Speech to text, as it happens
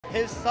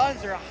His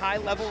sons are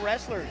high-level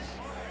wrestlers.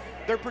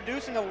 They're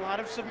producing a lot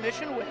of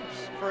submission wins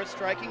for a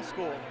striking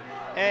school.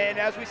 And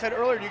as we said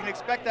earlier, you can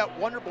expect that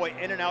Wonder Boy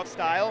in and out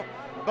style,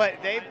 but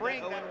they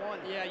bring that one.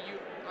 Yeah,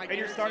 and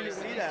you're starting to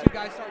see that. These two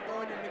guys start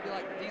going, you're going to be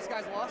like, these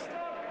guys lost?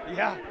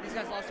 Yeah. These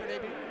guys lost their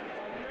debut?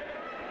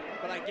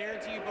 But I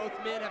guarantee you both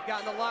men have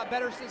gotten a lot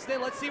better since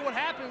then. Let's see what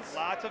happens.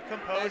 Lots of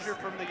composure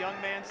from the young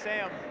man,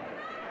 Sam.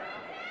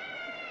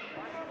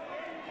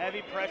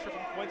 Heavy pressure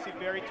from Qunicy,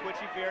 very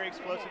twitchy, very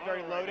explosive,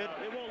 very loaded.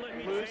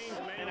 Loose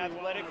and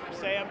athletic from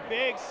Sam.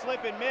 Big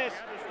slip and miss.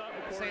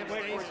 Sam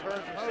quick stays return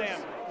from composed.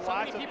 Sam. So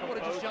Lots many of people would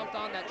have just composure. jumped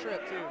on that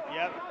trip too.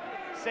 Yep.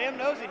 Sam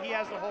knows it. He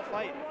has the whole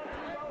fight.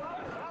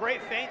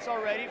 Great feints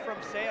already from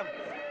Sam.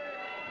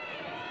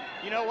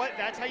 You know what?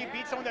 That's how you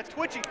beat someone that's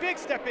twitchy. Big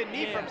step in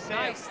knee from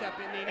Sam. Nice step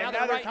in knee. And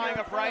now they're tying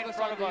up right in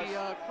front of us.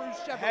 Cruz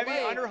Chevrolet. Heavy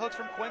underhooks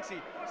from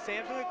Qunicy.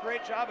 Sam's doing a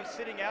great job of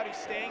sitting out. He's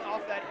staying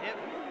off that hip.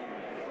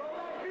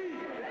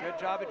 Good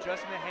job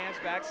adjusting the hands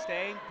back,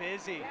 staying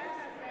busy.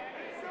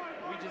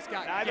 We just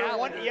got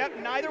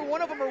neither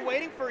one of them are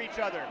waiting for each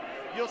other.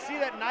 You'll see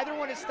that neither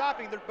one is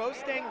stopping. They're both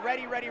staying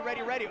ready, ready,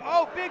 ready, ready.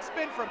 Oh, big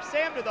spin from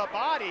Sam to the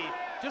body.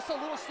 Just a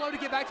little slow to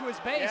get back to his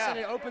base, and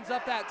it opens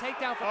up that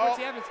takedown for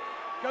Quincy Evans.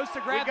 Goes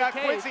to grab the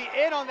cage. We've got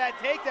Qunicy in on that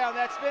takedown.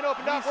 That spin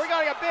opened up. We're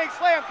getting a big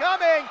slam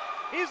coming.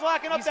 He's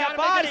locking up that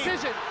body. Make a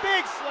decision.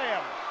 Big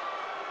slam.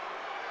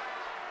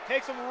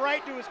 Takes him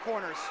right to his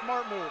corner.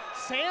 Smart move.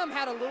 Sam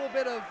had a little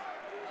bit of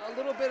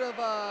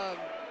a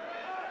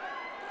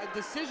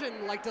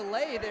decision like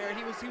delay there.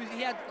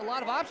 He had a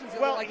lot of options.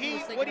 Well, what he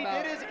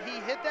did is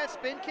he hit that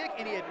spin kick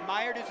and he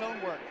admired his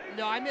own work.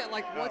 No, I meant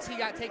like once he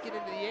got taken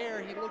into the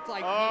air, he looked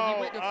like he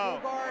went to full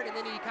guard, and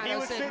then he kind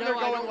of said, sitting there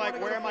going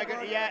like, where am I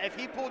going? Yeah, if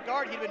he pulled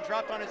guard, he'd been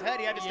dropped on his head.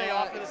 He had to stay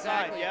off to the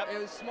side. Yep.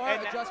 It was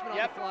smart adjustment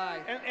on the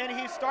fly. And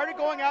he started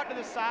going out to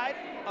the side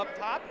up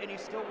top, and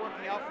he's still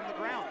working out from the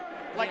ground.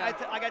 Like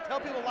I tell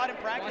people a lot in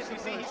practice, you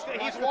see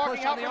he's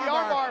walking out from the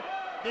armbar.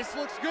 This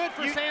looks good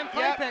for Sam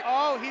Klepac.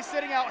 Oh, he's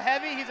sitting out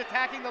heavy. He's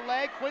attacking the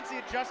leg.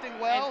 Qunicy adjusting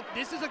well. And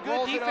this is a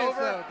good defense,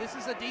 though. This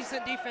is a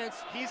decent defense.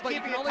 He's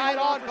keeping it tight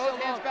on. Both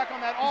hands back on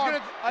that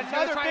arm.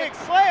 Another big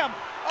slam.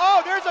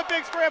 Oh, there's a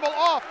big scramble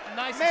off.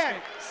 Nice. Man,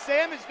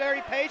 Sam is very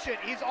patient.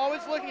 He's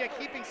always looking at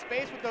keeping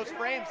space with those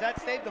frames.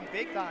 That saved him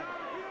big time.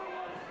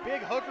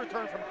 Big hook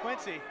return from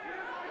Qunicy.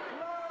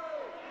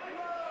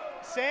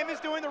 Sam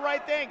is doing the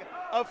right thing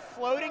of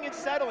floating and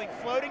settling,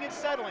 floating and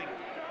settling.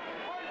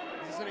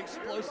 This is an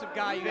explosive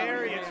guy.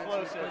 Very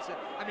explosive.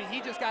 I mean, he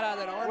just got out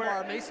of that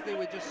armbar basically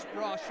with just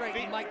raw strength.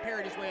 He Mike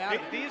parried his way out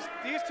of it.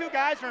 These two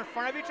guys are in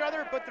front of each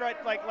other, but they're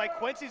like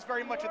Quincy's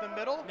very much in the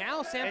middle.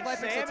 Now Sam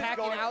Klepac's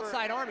attacking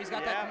outside arm. He's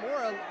got that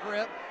Kimura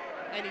grip,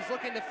 and he's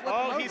looking to flip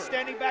him over. He's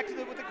standing back with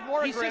the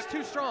Kimura grip. He's just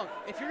too strong.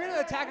 If you're going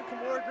to attack a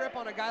Kimura grip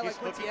on a guy like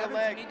Quincy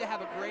Evans, you need to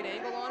have a great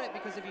angle on it,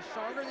 because if he's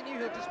stronger than you,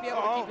 he'll just be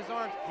able to keep his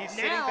arms. He's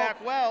sitting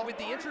back well. With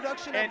the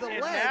introduction of the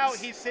legs. And now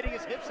he's sitting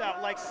his hips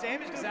out. Like,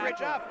 Sam is doing a great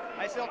job.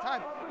 I say all the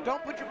time,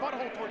 don't put your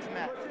butthole towards the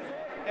mat.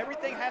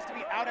 Everything has to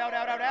be out, out,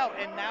 out, out, out.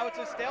 And now it's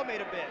a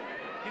stalemate a bit.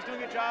 He's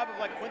doing a job of,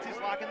 like, Quincy's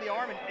locking the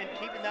arm and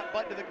keeping that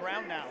butt to the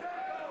ground now.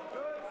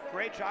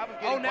 Great job of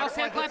getting now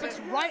Sam Klepac's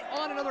right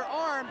on another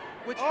arm,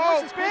 which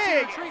forces Quincy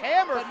to retreat.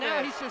 But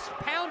now he's just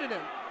pounding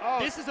him.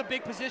 This is a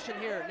big position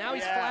here. Now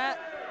he's flat,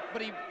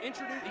 but he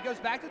goes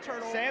back to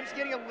turtle. Sam's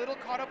getting a little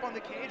caught up on the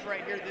cage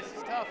right here. This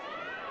is tough.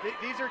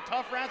 These are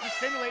tough rounds to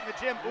simulate in the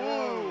gym.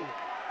 Ooh,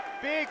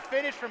 big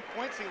finish from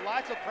Qunicy.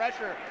 Lots of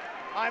pressure.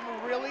 I'm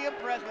really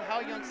impressed with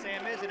how young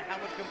Sam is and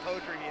how much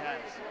composure he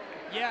has.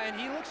 Yeah, and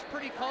he looks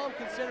pretty calm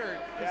considering.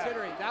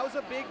 That was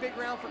a big, big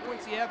round for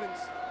Quincy Evans.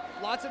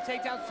 Lots of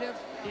takedown attempts.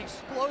 He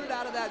exploded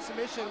out of that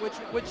submission, which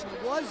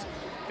was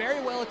very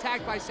well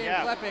attacked by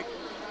Sam Klepac.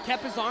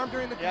 Kept his arm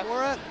during the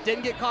Kimura,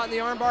 didn't get caught in the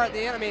armbar at the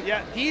end. I mean,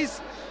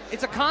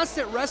 it's a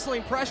constant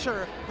wrestling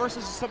pressure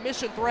versus a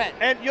submission threat.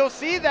 And you'll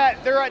see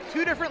that they're at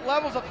two different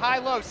levels of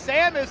high-low.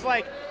 Sam is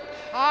like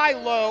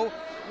high-low,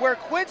 where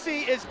Quincy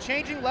is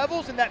changing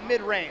levels in that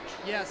mid-range.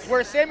 Yes.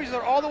 Where Sam is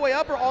either all the way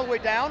up or all the way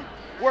down,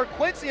 where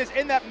Quincy is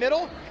in that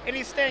middle, and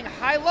he's staying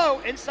high-low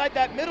inside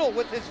that middle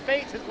with his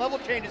feints, his level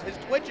changes, his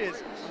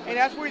twitches, and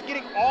that's where he's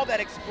getting all that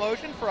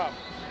explosion from.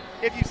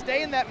 If you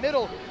stay in that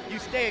middle, you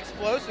stay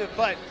explosive,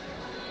 but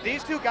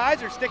these two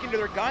guys are sticking to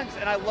their guns,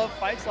 and I love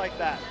fights like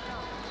that.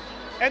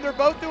 And they're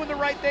both doing the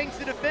right things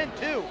to defend,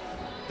 too.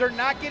 They're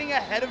not getting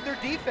ahead of their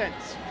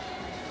defense.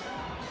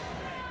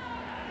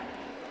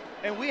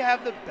 And we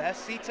have the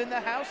best seats in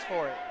the house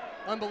for it.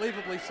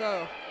 Unbelievably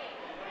so.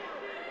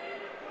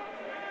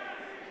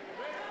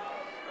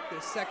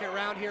 The second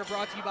round here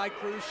brought to you by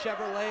Cruz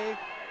Chevrolet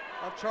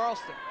of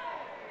Charleston.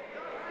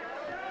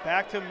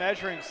 Back to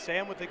measuring.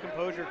 Sam with the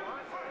composure.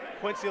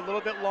 Quincy a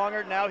little bit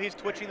longer. Now he's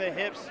twitching the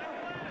hips.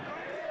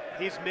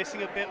 He's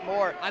missing a bit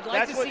more. I'd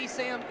like to see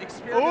Sam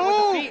experiment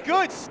with the feet.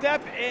 Good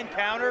step in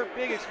counter.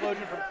 Big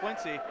explosion from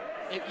Quincy.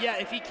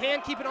 If he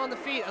can keep it on the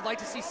feet, I'd like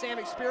to see Sam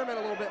experiment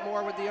a little bit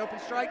more with the open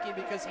striking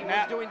because he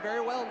was doing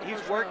very well in the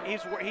first round.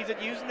 He's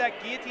using that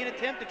guillotine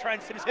attempt to try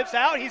and sit his hips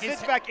out. He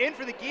sits back in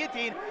for the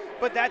guillotine,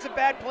 but that's a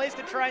bad place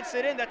to try and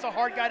sit in. That's a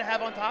hard guy to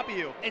have on top of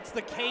you. It's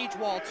the cage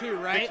wall too,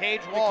 right? The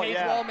cage wall, The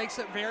cage wall makes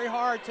it very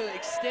hard to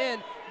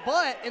extend.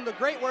 But in the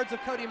great words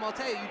of Cody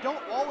Malte, you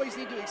don't always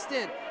need to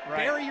extend. Right.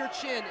 Bury your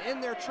chin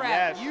in their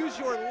trap. Yes. Use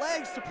your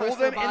legs to press pull them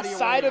their body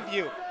inside away. of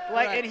you.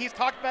 And he's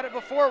talked about it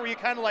before, where you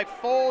kind of like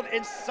fold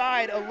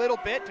inside a little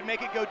bit to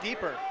make it go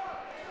deeper.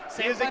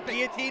 He is a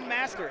guillotine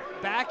master.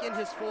 Back in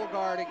his full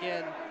guard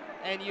again.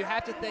 And you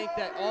have to think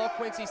that all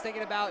Quincy's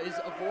thinking about is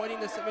avoiding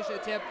the submission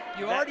attempt.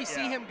 You already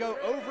see him go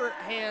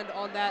overhand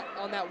on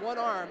that one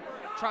arm,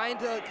 trying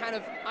to kind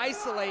of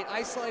isolate,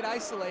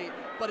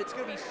 but it's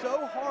going to be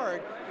so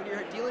hard when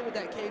you're dealing with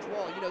that cage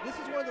wall. You know, this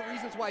is one of the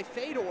reasons why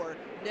Fedor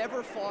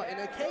never fought in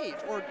a cage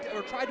or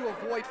tried to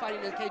avoid fighting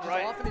in a cage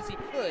as often as he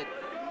could.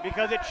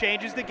 Because it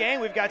changes the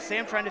game. We've got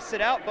Sam trying to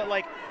sit out, but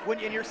like,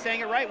 and you're saying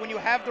it right, when you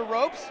have the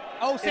ropes,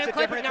 Sam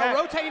Klepac now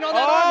rotating on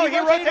that arm. He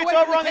rotates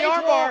over on the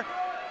arm bar.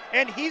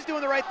 And he's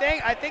doing the right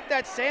thing. I think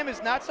that Sam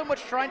is not so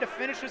much trying to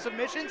finish the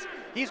submissions,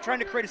 he's trying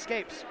to create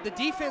escapes. The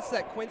defense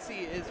that Quincy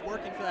is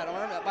working for that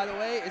arm, by the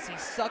way, is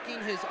he's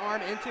sucking his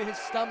arm into his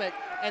stomach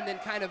and then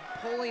kind of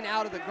pulling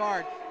out of the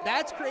guard.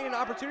 That's creating an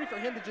opportunity for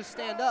him to just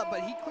stand up,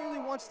 but he clearly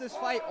wants this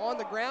fight on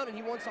the ground and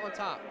he wants on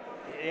top.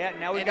 Yeah,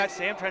 now we've got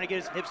Sam trying to get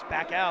his hips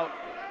back out.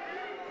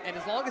 And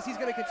as long as he's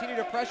going to continue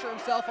to pressure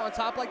himself on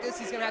top like this,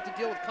 he's going to have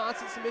to deal with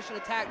constant submission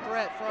attack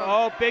threat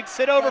from big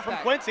sit over from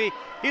Quincy.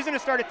 He's going to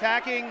start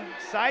attacking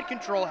side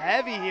control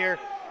heavy here.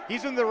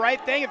 He's doing the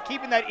right thing of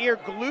keeping that ear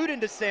glued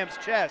into Sam's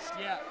chest.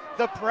 Yeah.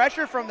 The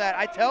pressure from that,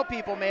 I tell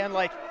people, man,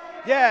 like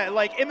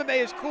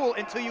MMA is cool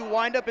until you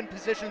wind up in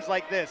positions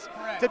like this.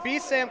 Correct. To be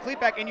Sam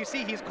Klepac, and you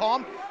see he's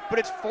calm, but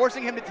it's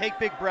forcing him to take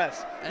big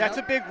breaths. That's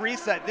a big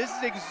reset. This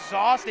is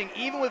exhausting,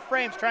 even with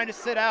frames trying to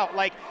sit out.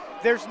 Like,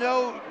 there's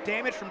no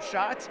damage from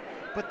shots,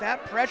 but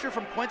that pressure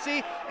from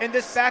Quincy and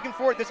this back and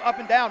forth, this up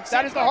and down,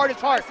 that is the hardest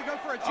part. To go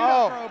for a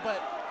judo throw,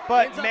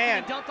 but ends up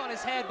man, dumped on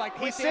his head by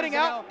Quincy. He's sitting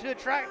out to the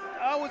track.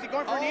 Was he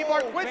going for a knee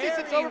bar? Quincy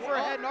sits over for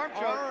a head and arm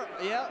choke.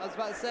 Yeah, I was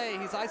about to say,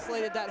 he's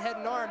isolated that head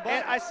and arm.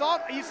 But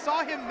And you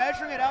saw him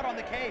measuring it out on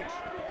the cage.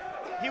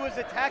 He was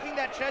attacking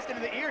that chest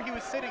into the ear. He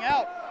was sitting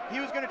out. He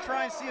was going to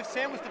try and see if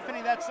Sam was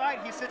defending that side.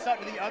 He sits out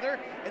to the other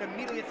and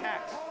immediately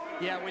attacks.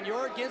 Yeah, when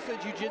you're against a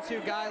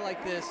jiu-jitsu guy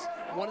like this,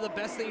 one of the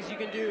best things you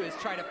can do is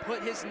try to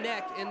put his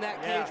neck in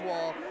that cage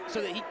wall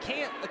so that he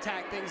can't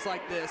attack things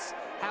like this.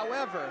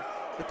 However,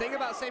 the thing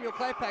about Samuel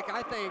Klepac,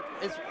 I think,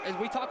 is, as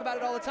we talk about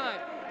it all the time,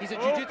 he's a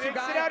jiu-jitsu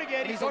guy, out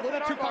again. He's a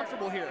little too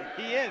comfortable here.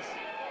 He is.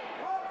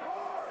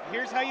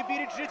 Here's how you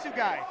beat a jiu-jitsu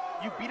guy.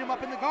 You beat him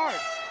up in the guard.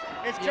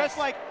 It's just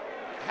like,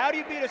 how do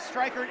you beat a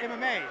striker in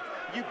MMA?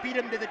 You beat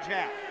him to the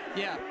jab.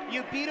 Yeah.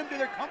 You beat them to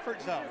their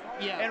comfort zone.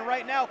 Yeah. And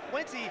right now,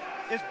 Quincy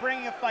is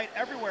bringing a fight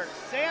everywhere.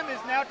 Sam is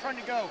now trying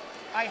to go,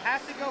 I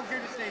have to go here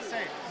to stay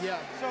safe. Yeah.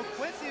 So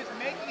Quincy is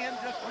making him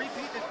just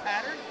repeat this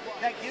pattern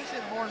that gives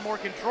him more and more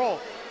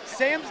control.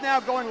 Sam's now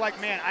going like,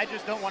 man, I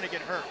just don't want to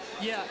get hurt.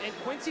 Yeah, and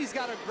Quincy's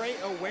got a great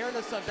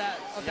awareness of that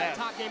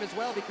top game as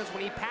well, because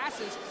when he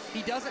passes,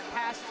 he doesn't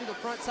pass to the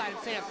front side of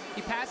Sam.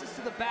 He passes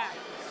to the back.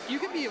 You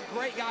can be a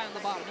great guy on the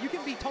bottom. You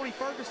can be Tony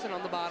Ferguson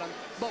on the bottom,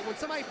 but when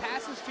somebody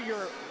passes to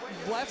your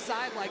left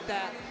side like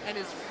that and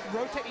is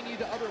rotating you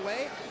the other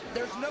way,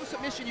 there's no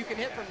submission you can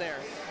hit from there.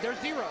 There's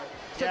zero.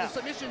 So the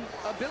submission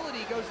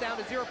ability goes down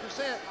to 0%,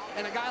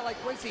 and a guy like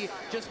Quincy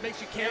just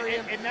makes you carry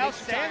him. And now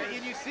Sam,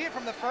 and you see it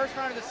from the first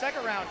round to the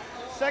second round.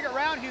 Second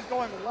round, he was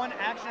going one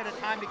action at a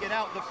time to get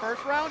out. The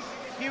first round,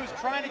 he was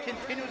trying to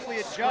continuously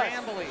adjust.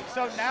 Scrambling.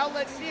 So now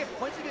let's see if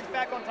Quincy gets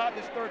back on top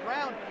this third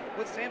round.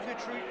 What Sam's going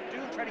to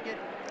do and try to get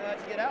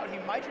out. He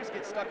might just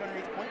get stuck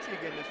underneath Quincy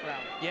again this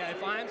round. Yeah,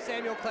 if I'm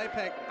Samuel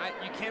Klepac,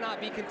 you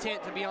cannot be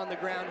content to be on the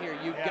ground here.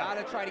 You've got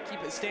to try to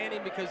keep it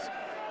standing, because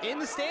in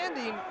the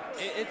standing,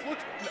 it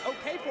looks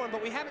okay for him,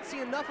 but we haven't seen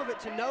enough of it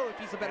to know if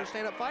he's a better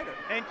stand-up fighter.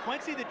 And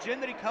Quincy, the gym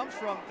that he comes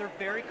from, they're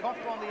very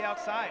comfortable on the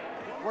outside.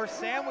 Where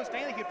Sam was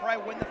standing, he could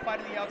probably win the fight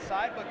on the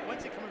outside, but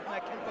Quincy, coming from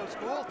that Kempo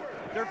school,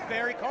 they're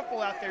very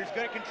comfortable out there. He's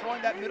good at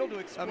controlling that middle to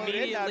explode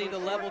immediately in. the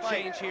level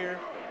change here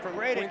from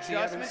great Quincy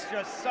adjustments,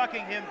 Evans. just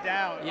sucking him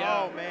down.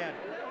 Yeah. Oh, man.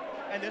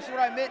 And this is what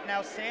I meant.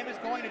 Now Sam is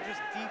going to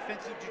just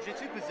defensive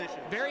jiu-jitsu position.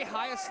 Very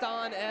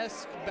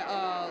Hayastan-esque,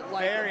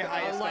 very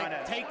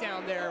Hayastan-esque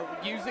takedown there,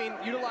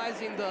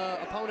 utilizing the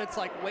opponent's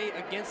weight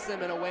against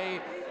them in a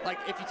way. Like,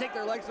 if you take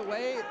their legs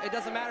away, it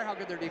doesn't matter how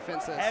good their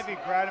defense is. Heavy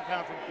ground and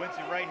pound from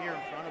Quincy right here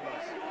in front of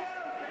us.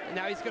 And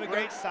now he's going to go.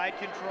 Great side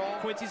control.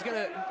 Quincy's going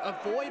to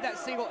avoid that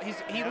single.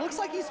 He looks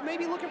like he's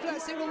maybe looking for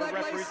that single leg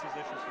lace.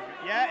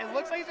 Yeah, it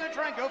looks like he's going to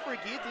try and go for a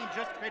guillotine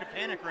just to create a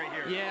panic right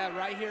here. Yeah,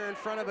 right here in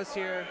front of us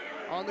here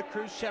on the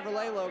Cruz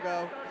Chevrolet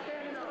logo.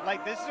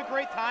 Like, this is a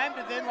great time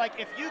to then,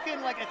 if you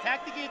can,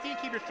 attack the guillotine,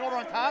 keep your shoulder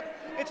on top,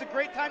 it's a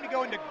great time to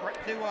go into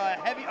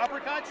heavy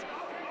uppercuts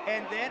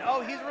And then,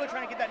 oh, he's really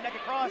trying to get that neck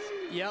across.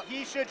 Yep.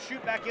 He should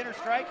shoot back in or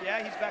strike.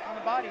 Yeah, he's back on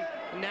the body.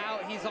 Now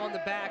he's on the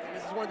back.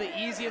 This is one of the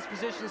easiest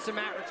positions to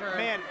mat return.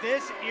 Man,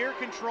 this ear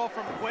control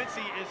from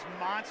Qunicy is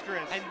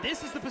monstrous. And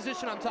this is the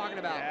position I'm talking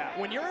about. Yeah.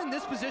 When you're in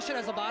this position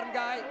as a bottom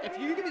guy, if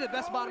you can be the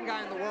best bottom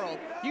guy in the world,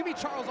 you can be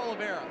Charles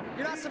Oliveira.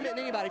 You're not submitting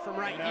anybody from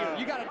right here.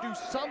 You got to do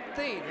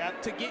something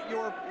to get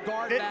your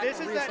guard back. This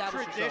and is that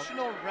reestablish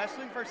traditional yourself.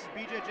 wrestling versus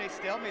BJJ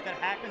stalemate that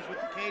happens with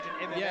the cage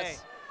in MMA.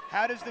 Yes.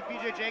 How does the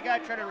BJJ guy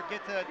try to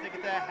get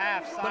the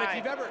half side?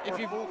 But if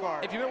you've full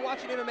guard? been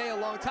watching MMA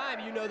a long time,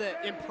 you know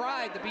that in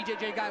Pride, the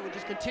BJJ guy would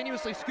just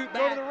continuously scoot Go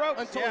back to the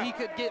ropes, until he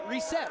could get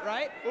reset,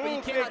 right? Ooh, but you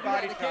big cannot do that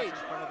body in the shots cage.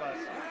 in front of us.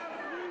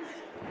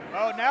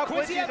 Oh, now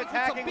Quincy's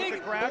attacking with the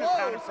ground and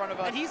pound in front of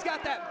us. And he's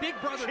got that big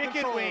brother chicken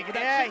control. wing. With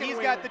that Yeah, chicken he's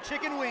wing. got the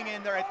chicken wing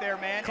in there right there,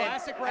 man.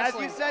 Classic and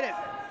wrestling. as you said it,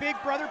 big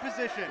brother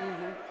position.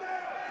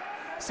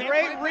 Sam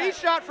Great Klepac.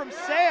 reshot from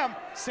Sam.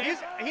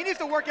 He needs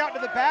to work out to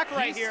the back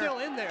right here. He's still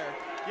in there.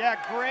 Yeah,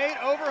 great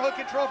overhook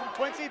control from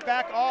Qunicy,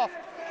 back off.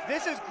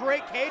 This is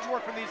great cage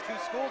work from these two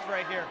schools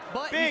right here.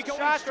 But big he's going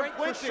shots from strength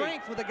for Qunicy.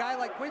 strength with a guy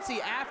like Qunicy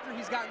after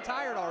he's gotten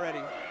tired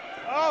already.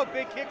 Oh,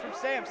 big kick from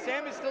Sam.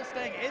 Sam is still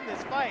staying in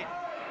this fight.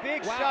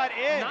 Big Wow. shot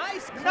in.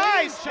 Nice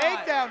shot.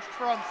 takedown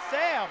from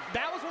Sam.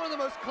 That was one of the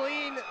most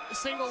clean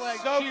single leg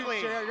So shoots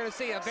clean. you're going to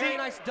see. A very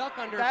nice duck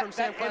under from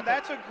Sam Klepac. And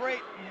that's a great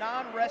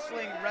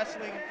wrestling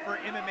for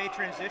MMA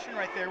transition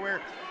right there,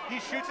 where he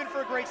shoots in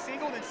for a great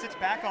single and then sits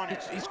back on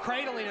it. He's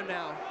cradling him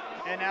now.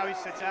 And now he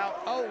sits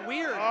out. Oh,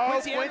 weird.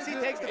 Oh, Quunicy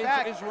takes the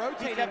back. Is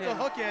rotating he kept the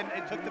hook in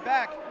and took the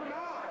back.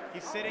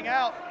 He's sitting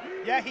out.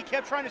 Yeah, he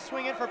kept trying to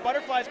swing in for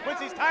butterflies.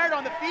 Quincy's tired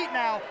on the feet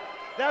now.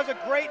 That was a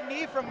great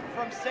knee from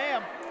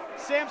Sam.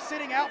 Sam's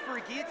sitting out for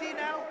a guillotine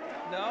now?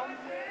 No.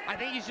 I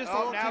think he's just a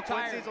little too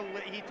tired.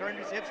 He turned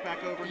his hips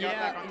back over and yeah, got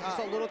back on he's top.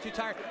 just a little too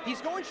tired.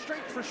 He's going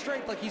strength for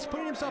strength. Like, he's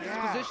putting himself in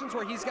positions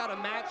where he's got to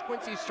match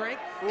Quincy's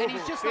strength, and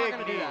he's just not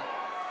going to do that.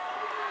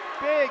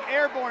 Big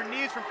airborne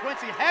knees from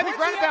Qunicy. Heavy Quunicy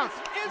ground pound.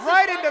 is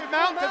Right the into striker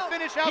mount from to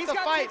finish out the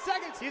fight.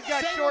 He's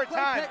got Samuel short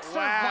time. Klepac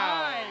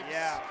Wow. survives.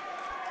 Yeah.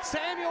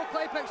 Samuel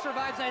Klepac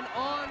survives an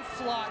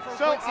onslaught from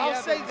So Quincy I'll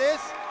Evans. say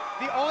this.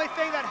 The only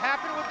thing that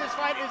happened with this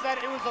fight is that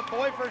it was a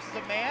boy versus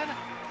a man.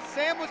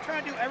 Sam was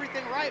trying to do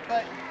everything right,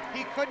 but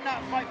he could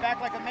not fight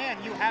back like a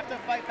man. You have to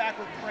fight back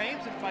with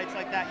frames in fights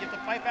like that. You have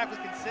to fight back with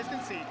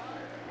consistency.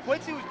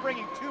 Quincy was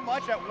bringing too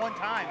much at one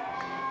time.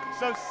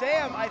 So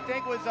Sam, I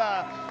think, was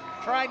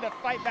trying to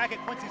fight back at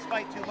Quincy's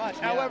fight too much.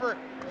 Yeah. However,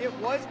 it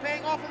was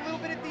paying off a little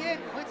bit at the end.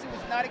 Quincy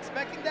was not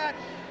expecting that,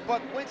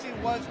 but Quincy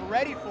was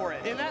ready for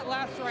it. In that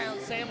last round,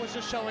 Sam was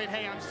just showing,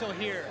 hey, I'm still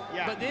here.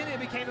 Yeah. But then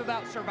it became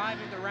about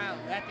surviving the round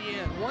at the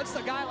end. Once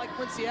a guy like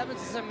Quincy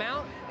Evans is in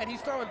mount and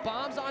he's throwing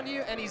bombs on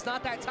you and he's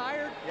not that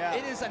tired,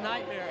 it is a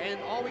nightmare.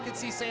 And all we could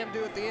see Sam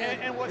do at the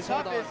end. And what's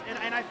tough is,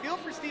 and I feel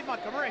for Steve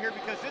Montgomery here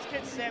because this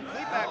kid Sam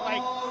Klepac,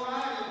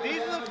 like,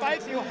 these are the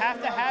fights you have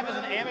to have as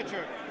an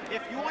amateur.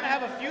 If you want to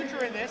have a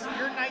future in this,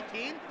 you're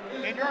 19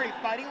 and you're already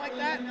fighting like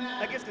that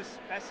against a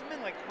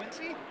specimen like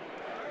Quincy,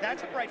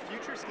 that's a bright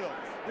future still.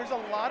 There's a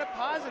lot of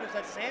positives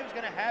that Sam's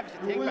going to have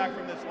to take back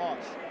from this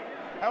loss.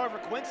 However,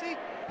 Quincy,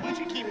 he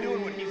should keep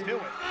doing what he's doing.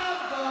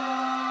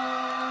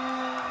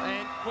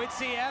 And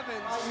Quincy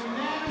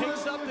Evans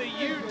picks up the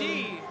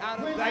UD out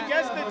of that. I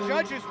guess the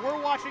judges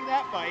were watching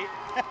that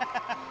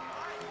fight.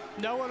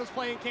 No one was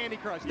playing Candy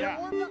Crush. They're Yeah.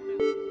 warmed up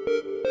now.